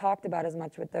really talked about as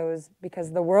much with those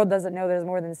because the world doesn't know there's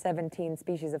more than 17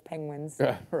 species of penguins.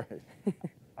 Yeah, right.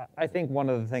 I think one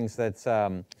of the things that's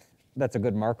a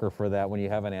good marker for that when you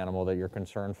have an animal that you're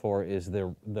concerned for is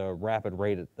the rapid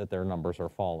rate that their numbers are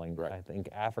falling. Right. I think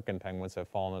African penguins have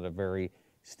fallen at a very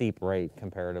steep rate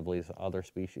comparatively to other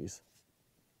species.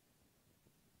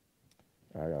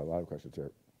 I got a lot of questions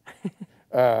here.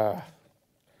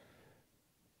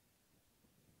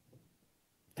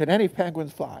 Can any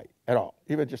penguins fly at all,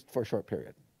 even just for a short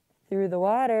period? Through the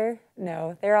water,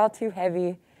 no. They're all too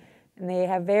heavy, and they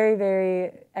have very,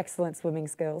 very excellent swimming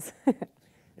skills.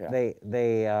 Yeah.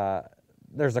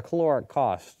 There's a caloric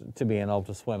cost to being able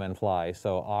to swim and fly,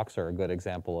 so auks are a good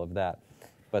example of that.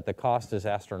 But the cost is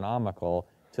astronomical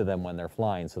to them when they're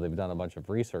flying, so they've done a bunch of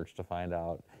research to find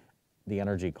out the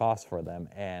energy costs for them.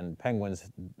 And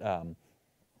penguins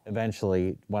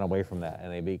eventually went away from that,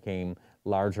 and they became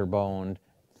larger boned,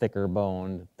 thicker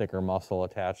muscle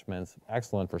attachments,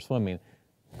 excellent for swimming,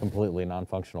 completely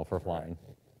non-functional for flying.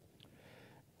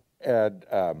 And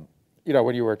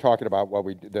when you were talking about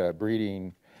the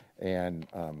breeding and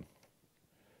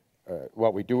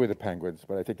what we do with the penguins,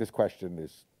 but I think this question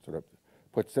is sort of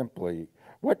put simply,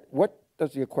 what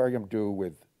does the aquarium do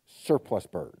with surplus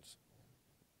birds?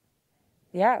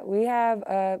 Yeah, we have,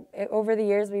 over the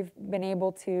years, we've been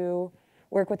able to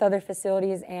work with other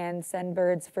facilities and send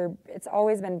birds it's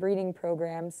always been breeding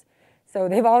programs. So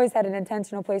they've always had an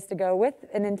intentional place to go with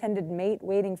an intended mate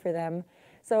waiting for them.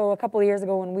 So a couple of years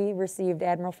ago when we received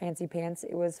Admiral Fancy Pants,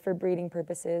 it was for breeding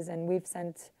purposes, and we've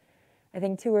sent, I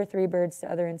think, 2 or 3 birds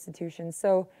to other institutions.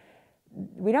 So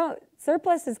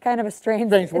surplus is kind of a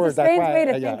strange word. It's a strange way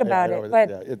to think about it,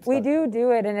 but we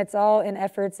do it, and it's all in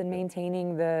efforts in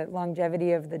maintaining the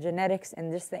longevity of the genetics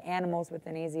and just the animals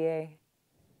within AZA.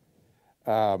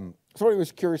 Somebody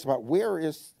was curious about where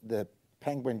is the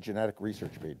penguin genetic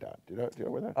research being done? Do you know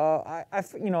where that?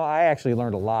 I actually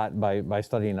learned a lot by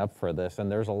studying up for this,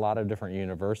 and there's a lot of different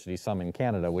universities, some in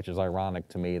Canada, which is ironic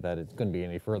to me that it couldn't be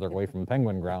any further away from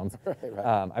penguin grounds.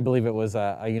 Right. I believe it was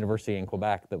a university in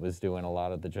Quebec that was doing a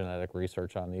lot of the genetic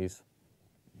research on these.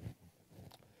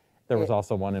 There was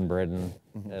also one in Britain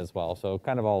as well, so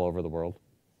kind of all over the world.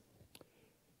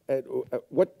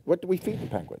 What do we feed the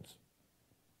penguins?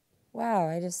 Wow,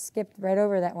 I just skipped right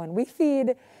over that one. We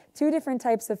feed 2 different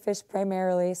types of fish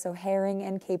primarily, so herring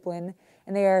and capelin,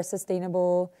 and they are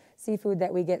sustainable seafood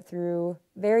that we get through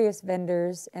various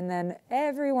vendors. And then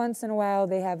every once in a while,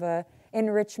 they have a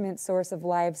enrichment source of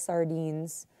live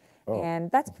sardines. Oh.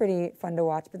 And that's pretty fun to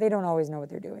watch, but they don't always know what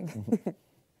they're doing.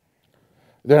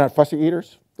 They're not fussy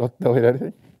eaters? They'll eat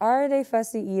anything? Are they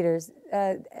fussy eaters?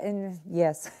 And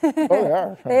yes. Oh, they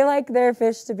are. They like their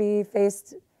fish to be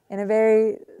faced in a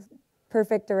very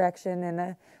perfect direction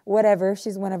and whatever.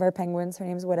 She's one of our penguins. Her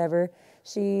name's Whatever.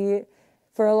 She,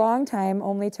 for a long time,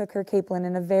 only took her capelin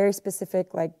in a very specific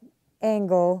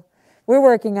angle. We're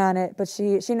working on it, but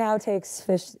she now takes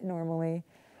fish normally.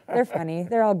 They're funny.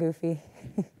 They're all goofy.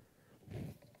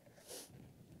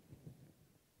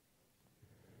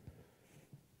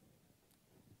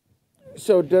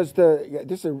 So this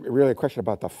is really a question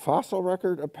about the fossil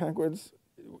record of penguins.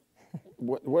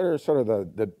 What are sort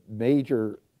of the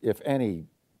major, if any,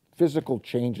 physical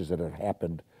changes that have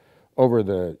happened over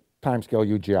the timescale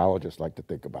you geologists like to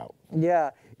think about? Yeah,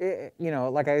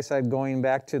 like I said, going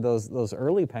back to those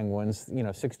early penguins,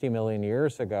 60 million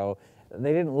years ago,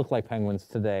 they didn't look like penguins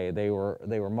today. They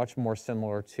were much more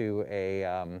similar to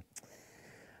a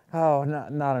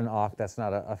not an auk. That's not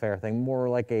a fair thing. More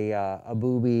like a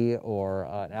booby or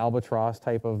an albatross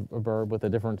type of bird with a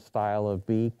different style of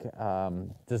beak,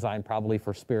 designed probably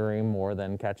for spearing more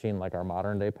than catching like our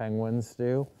modern day penguins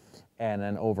do. And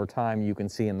then over time, you can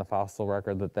see in the fossil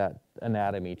record that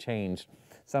anatomy changed.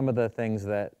 Some of the things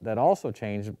that also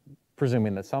changed,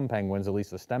 presuming that some penguins, at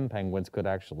least the stem penguins, could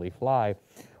actually fly,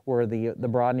 were the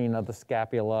broadening of the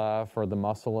scapula for the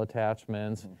muscle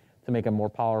attachments to make them more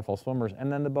powerful swimmers.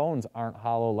 And then the bones aren't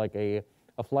hollow like a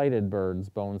flighted bird's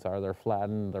bones are. They're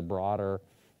flattened, they're broader,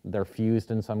 they're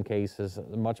fused in some cases,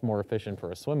 much more efficient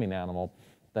for a swimming animal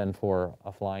than for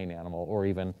a flying animal, or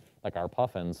even like our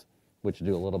puffins, which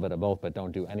do a little bit of both, but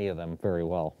don't do any of them very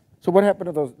well. So what happened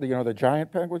to those, the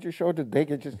giant penguins you showed? Did they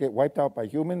just get wiped out by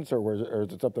humans, or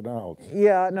is it something else?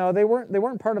 Yeah, no, they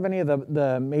weren't part of any of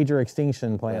the major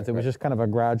extinction plans. It was just kind of a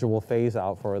gradual phase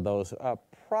out for those.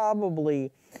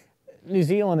 Probably, New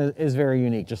Zealand is very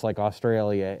unique, just like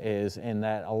Australia is, in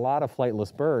that a lot of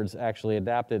flightless birds actually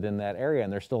adapted in that area,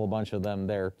 and there's still a bunch of them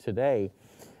there today.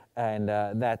 And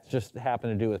that just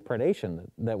happened to do with predation,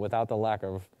 that without the lack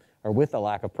of, or with the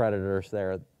lack of predators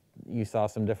there, you saw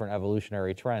some different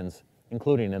evolutionary trends,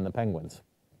 including in the penguins.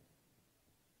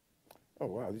 Oh,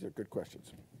 wow, these are good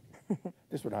questions.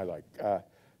 This one I like.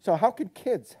 So how can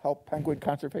kids help penguin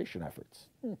conservation efforts?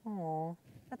 Oh,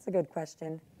 that's a good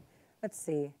question. Let's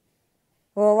see.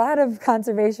 Well, a lot of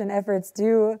conservation efforts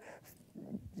do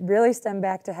really stem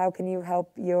back to how can you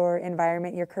help your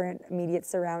environment, your current immediate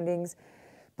surroundings,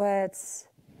 but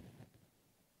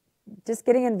just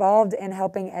getting involved and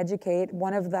helping educate.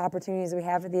 One of the opportunities we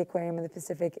have at the Aquarium of the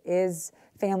Pacific is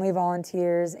family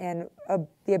volunteers and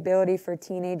the ability for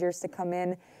teenagers to come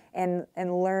in and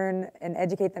learn and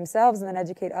educate themselves and then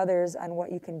educate others on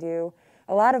what you can do.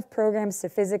 A lot of programs to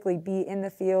physically be in the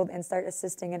field and start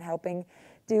assisting and helping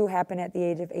do happen at the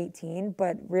age of 18,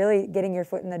 but really getting your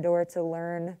foot in the door to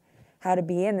learn how to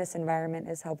be in this environment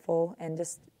is helpful, and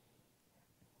just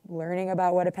learning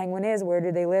about what a penguin is, where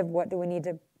do they live, what do we need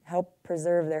to help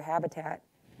preserve their habitat.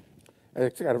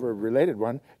 It's kind of a related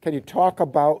one. Can you talk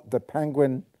about the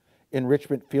penguin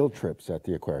enrichment field trips at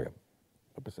the Aquarium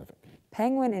of Pacific?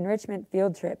 Penguin enrichment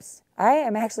field trips. I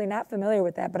am actually not familiar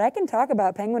with that, but I can talk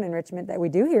about penguin enrichment that we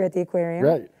do here at the Aquarium.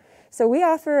 Right. So we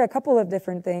offer a couple of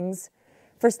different things.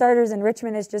 For starters,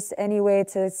 enrichment is just any way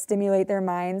to stimulate their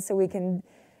minds. So we can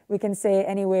say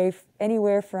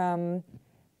anywhere from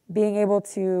being able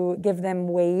to give them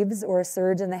waves or a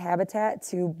surge in the habitat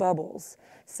to bubbles.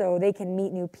 So they can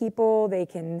meet new people, they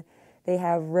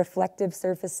have reflective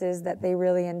surfaces that they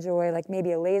really enjoy, like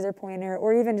maybe a laser pointer,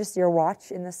 or even just your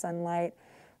watch in the sunlight,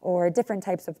 or different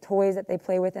types of toys that they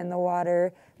play with in the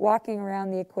water, walking around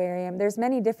the aquarium. There's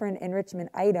many different enrichment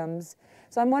items.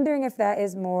 So I'm wondering if that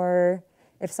is more,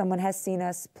 if someone has seen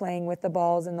us playing with the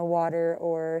balls in the water,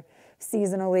 or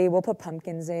seasonally we'll put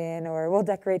pumpkins in, or we'll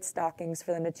decorate stockings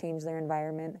for them to change their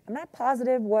environment. I'm not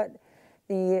positive what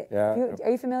the, are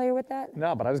you familiar with that?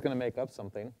 No, but I was going to make up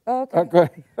something. Oh, okay.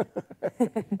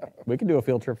 Good. We could do a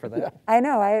field trip for that. Yeah. I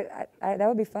know, I that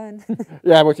would be fun.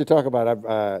 Yeah, what you talk about,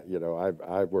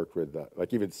 I've worked with,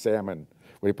 like even salmon,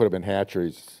 when you put them in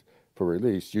hatcheries for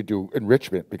release, you do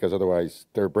enrichment because otherwise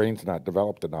their brain's not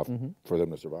developed enough for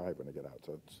them to survive when they get out.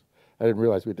 So I didn't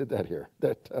realize we did that here.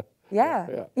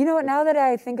 Yeah. You know what, now that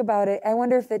I think about it, I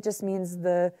wonder if it just means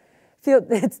the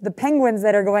it's the penguins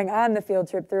that are going on the field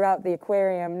trip throughout the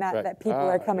aquarium, not Right. that people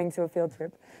are coming to a field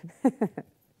trip.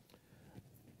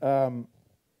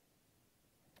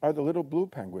 Are the little blue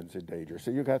penguins in danger? So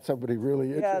you got somebody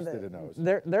really interested in those.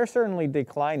 They're certainly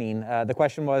declining. The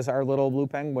question was, are little blue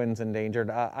penguins endangered?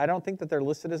 I don't think that they're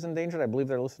listed as endangered. I believe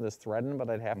they're listed as threatened,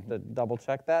 but I'd have to double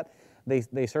check that.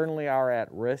 They certainly are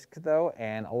at risk, though,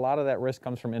 and a lot of that risk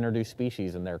comes from introduced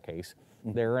species in their case.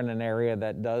 They're in an area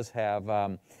that does have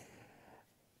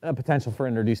a potential for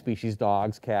introduced species,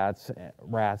 dogs, cats,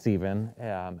 rats even,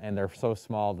 and they're so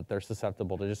small that they're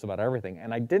susceptible to just about everything.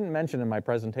 And I didn't mention in my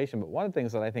presentation, but one of the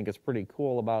things that I think is pretty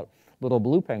cool about little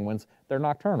blue penguins, they're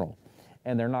nocturnal.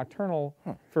 And they're nocturnal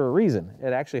for a reason.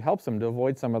 It actually helps them to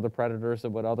avoid some of the predators that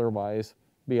would otherwise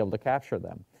be able to capture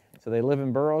them. So they live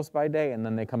in burrows by day, and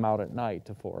then they come out at night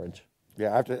to forage.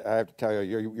 Yeah, I have to tell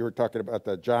you, you were talking about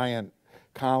the giant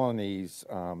colonies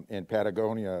in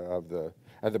Patagonia of the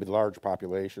large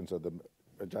populations of the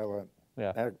giant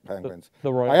penguins.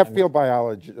 I have field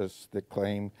biologists that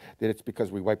claim that it's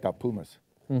because we wiped out pumas.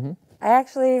 I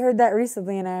actually heard that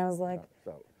recently, and I was like,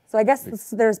 so I guess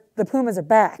the pumas are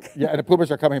back. Yeah, and the pumas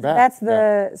are coming back.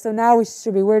 That's so now we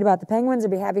should be worried about the penguins or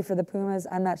be happy for the pumas?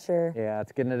 I'm not sure. Yeah,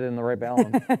 it's getting it in the right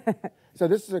balance. So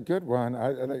this is a good one.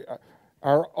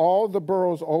 Are all the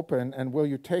burrows open, and will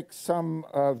you take some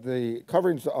of the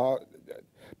coverings,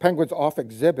 penguins off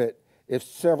exhibit if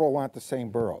several want the same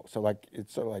burrow? So like,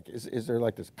 it's sort of like, is there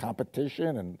like this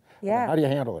competition, and how do you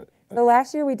handle it? So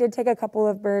last year we did take a couple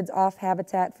of birds off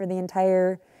habitat for the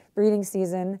entire breeding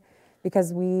season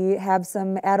because we have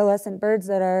some adolescent birds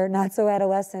that are not so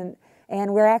adolescent,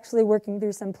 and we're actually working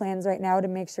through some plans right now to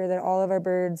make sure that all of our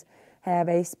birds have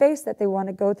a space that they want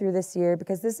to go through this year,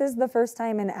 because this is the first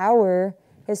time in our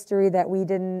history that we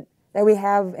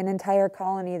have an entire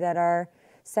colony that are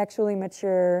sexually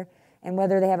mature, and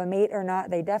whether they have a mate or not,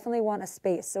 they definitely want a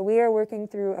space. So we are working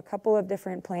through a couple of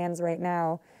different plans right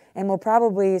now, and we'll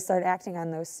probably start acting on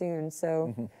those soon.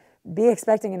 So be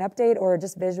expecting an update, or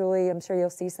just visually, I'm sure you'll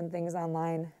see some things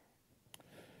online.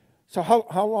 So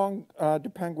how long do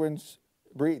penguins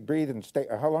breathe and stay?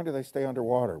 How long do they stay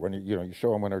underwater when you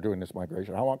show them when they're doing this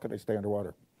migration? How long can they stay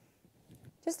underwater?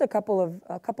 Just a couple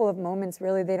of moments,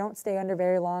 really. They don't stay under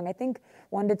very long. I think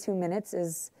 1 to 2 minutes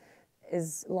is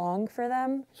long for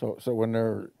them. So when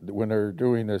they're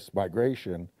doing this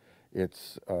migration,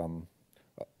 it's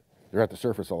they're at the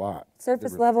surface a lot.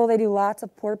 Surface level, they do lots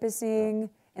of porpoising,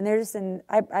 and they're just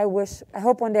I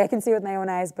hope one day I can see with my own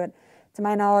eyes, but to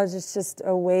my knowledge, it's just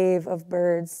a wave of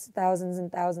birds, thousands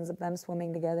and thousands of them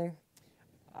swimming together.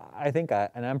 I think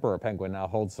an emperor penguin now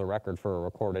holds the record for a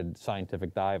recorded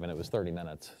scientific dive, and it was 30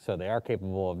 minutes. So they are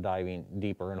capable of diving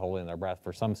deeper and holding their breath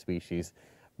for some species,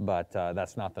 but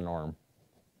that's not the norm.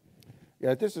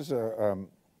 Yeah, this is a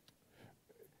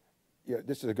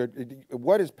good.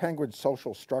 What is penguin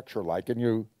social structure like? And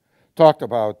you talked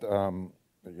about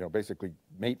basically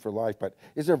mate for life, but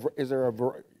is there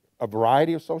a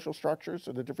variety of social structures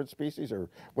of the different species, or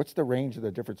what's the range of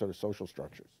the different sort of social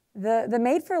structures? The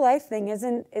mate for life thing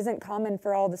isn't common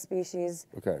for all the species.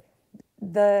 Okay.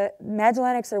 The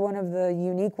Magellanics are one of the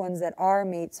unique ones that are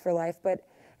mates for life, but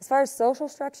as far as social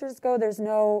structures go, there's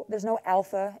no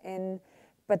alpha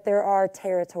but there are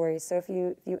territories. So if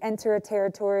you enter a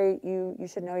territory, you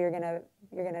should know you're gonna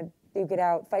duke it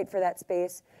out, fight for that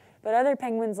space. But other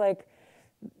penguins, like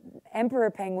emperor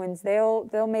penguins,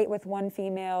 they'll mate with one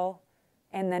female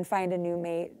and then find a new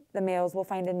mate. The males will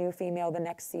find a new female the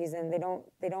next season. They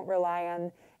don't rely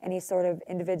on any sort of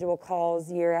individual calls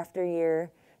year after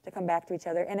year to come back to each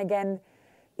other. And again,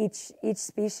 each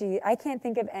species, I can't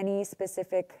think of any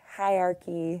specific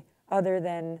hierarchy other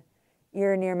than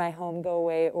you're near my home, go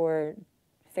away, or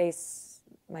face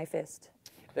my fist.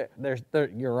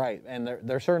 You're right, and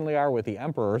there certainly are with the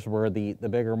emperors, where the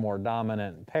bigger, more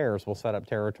dominant pairs will set up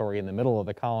territory in the middle of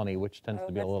the colony, which tends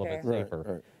to be a little bit safer.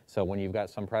 Right. So when you've got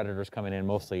some predators coming in,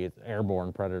 mostly it's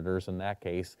airborne predators in that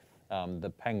case,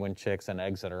 the penguin chicks and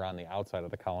eggs that are on the outside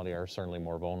of the colony are certainly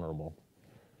more vulnerable.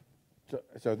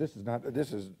 So this is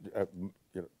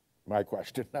my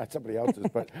question, not somebody else's,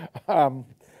 but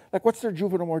like, what's their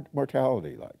juvenile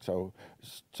mortality like? So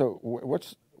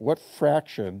what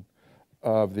fraction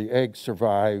of the eggs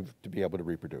survive to be able to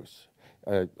reproduce,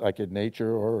 like in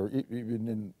nature, or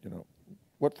even in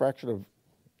what fraction of?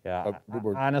 Yeah,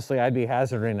 honestly, I'd be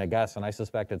hazarding a guess, and I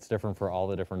suspect it's different for all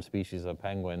the different species of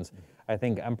penguins. I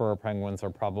think emperor penguins are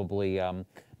probably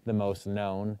the most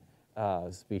known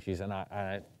species, and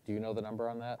do you know the number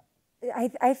on that?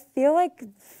 I feel like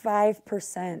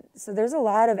 5%. So there's a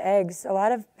lot of eggs. A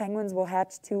lot of penguins will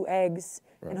hatch 2 eggs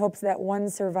in hopes that one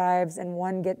survives and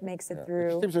one makes it It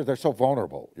through. seems that they're so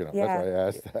vulnerable, you know, Yeah. that's why I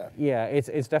asked that. Yeah,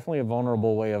 it's definitely a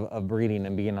vulnerable way of breeding,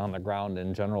 and being on the ground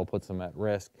in general puts them at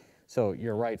risk. So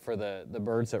you're right, for the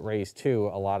birds that raise 2,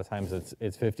 a lot of times it's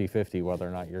 50-50 whether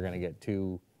or not you're going to get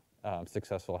 2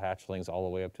 successful hatchlings all the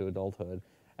way up to adulthood.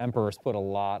 Emperors put a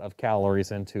lot of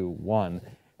calories into one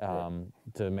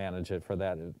to manage it for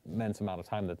that immense amount of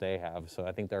time that they have. So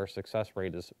I think their success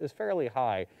rate is fairly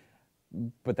high,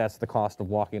 but that's the cost of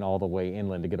walking all the way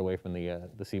inland to get away from the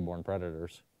seaborne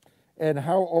predators. And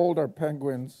how old are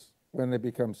penguins when they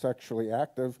become sexually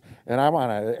active? And I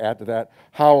want to add to that,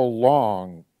 how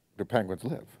long do penguins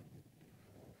live?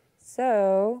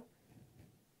 So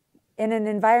in an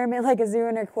environment like a zoo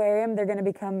and aquarium, they're going to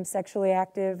become sexually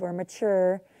active or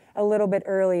mature a little bit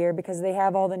earlier because they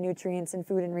have all the nutrients and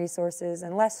food and resources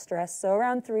and less stress. So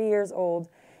around 3 years old.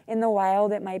 In the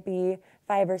wild, it might be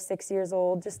 5 or 6 years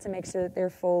old, just to make sure that they're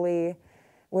fully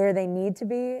where they need to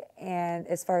be, and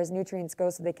as far as nutrients go,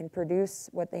 so they can produce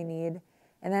what they need.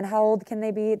 And then how old can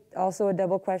they be? Also a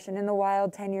double question. In the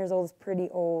wild, 10 years old is pretty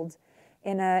old.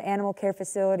 In an animal care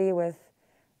facility with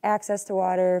access to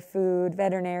water, food,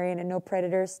 veterinarian, and no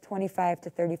predators, 25 to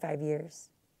 35 years.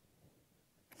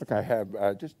 Look, I have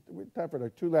we have time for the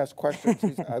 2 last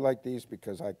questions. I like these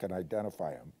because I can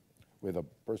identify them with them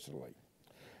personally.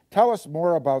 Tell us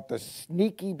more about the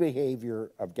sneaky behavior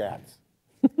of Gats.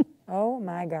 Oh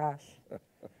my gosh.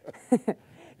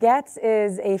 Gats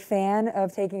is a fan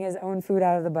of taking his own food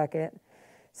out of the bucket.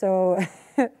 So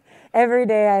every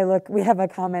day I look, we have a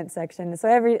comment section. So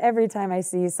every time I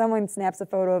see someone snaps a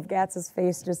photo of Gats's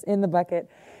face just in the bucket.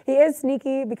 He is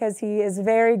sneaky because he is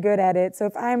very good at it. So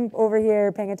if I'm over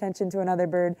here paying attention to another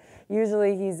bird,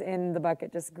 usually he's in the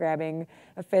bucket just grabbing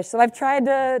a fish. So I've tried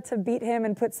to beat him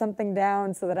and put something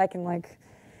down so that I can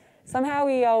somehow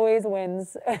he always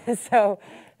wins. So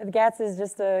Gats is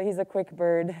just he's a quick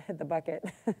bird at the bucket.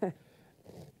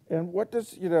 And what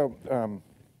does, what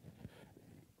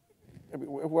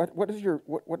does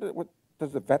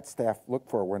the vet staff look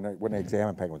for when they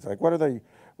examine penguins? Like, what are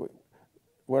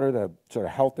the sort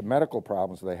of health and medical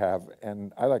problems they have?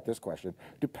 And I like this question: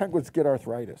 do penguins get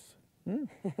arthritis?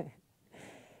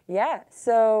 Yeah.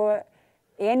 So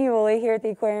annually here at the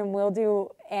aquarium, we'll do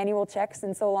annual checks,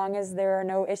 and so long as there are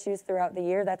no issues throughout the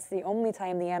year, that's the only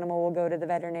time the animal will go to the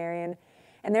veterinarian.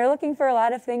 And they're looking for a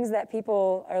lot of things that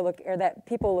people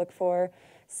look for.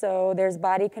 So there's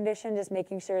body condition, just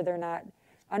making sure they're not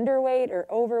underweight or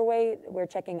overweight. We're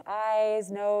checking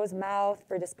eyes, nose, mouth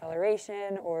for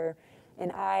discoloration, or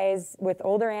in eyes with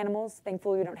older animals.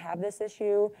 Thankfully, we don't have this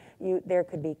issue. There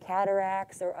could be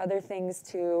cataracts or other things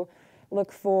to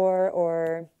look for,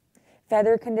 or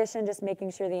feather condition, just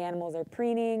making sure the animals are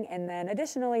preening. And then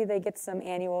additionally, they get some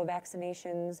annual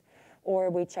vaccinations, or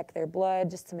we check their blood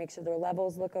just to make sure their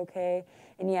levels look okay.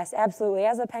 And yes, absolutely,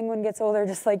 as a penguin gets older,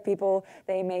 just like people,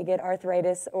 they may get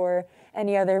arthritis or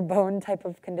any other bone type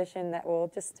of condition that will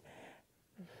just...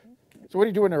 So what do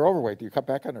you do when they're overweight? Do you cut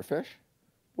back on their fish?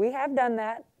 We have done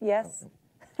that, yes.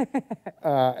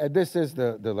 And this is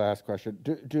the last question.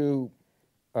 Do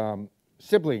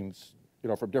siblings,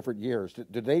 from different years,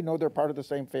 do they know they're part of the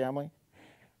same family?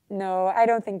 No, I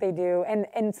don't think they do.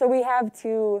 And so we have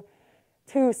two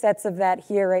sets of that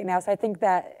here right now. So I think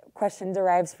that question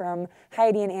derives from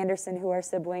Heidi and Anderson, who are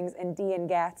siblings, and Dee and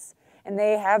Gats. And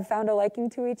they have found a liking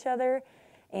to each other,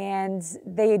 and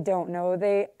they don't know.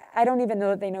 I don't even know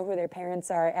that they know who their parents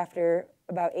are after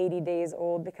about 80 days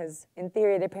old, because in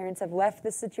theory their parents have left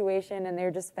the situation and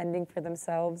they're just fending for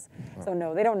themselves. So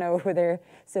no, they don't know who their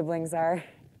siblings are.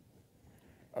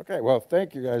 Okay, well,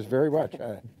 thank you guys very much.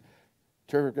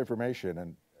 Terrific information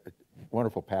and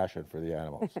wonderful passion for the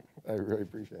animals. I really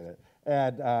appreciate it.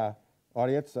 And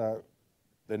audience,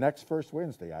 the next first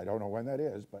Wednesday, I don't know when that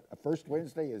is, but first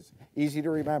Wednesday is easy to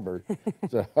remember.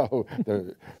 So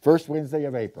the first Wednesday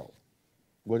of April.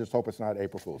 We'll just hope it's not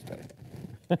April Fool's Day.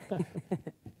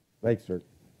 Thanks for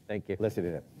Thank you.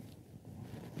 listening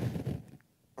in.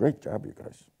 Great job, you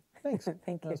guys. Thanks.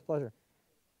 Thank you. It was a pleasure.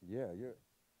 Yeah, you.